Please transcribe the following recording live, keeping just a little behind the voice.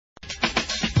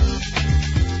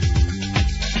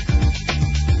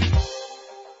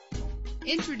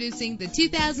Introducing the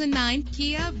 2009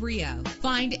 Kia Rio.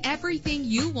 Find everything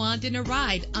you want in a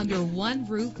ride under one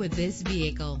roof with this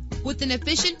vehicle. With an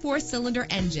efficient 4-cylinder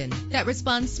engine that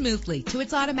responds smoothly to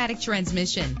its automatic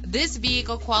transmission, this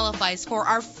vehicle qualifies for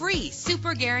our free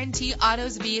Super Guarantee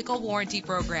Autos Vehicle Warranty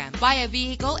Program. Buy a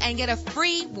vehicle and get a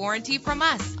free warranty from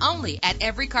us only at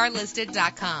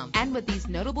everycarlisted.com. And with these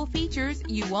notable features,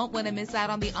 you won't want to miss out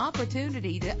on the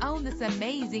opportunity to own this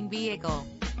amazing vehicle.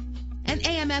 An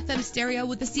AM/FM stereo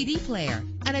with a CD player,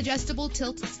 an adjustable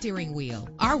tilt steering wheel.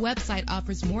 Our website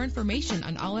offers more information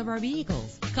on all of our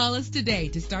vehicles. Call us today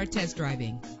to start test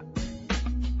driving.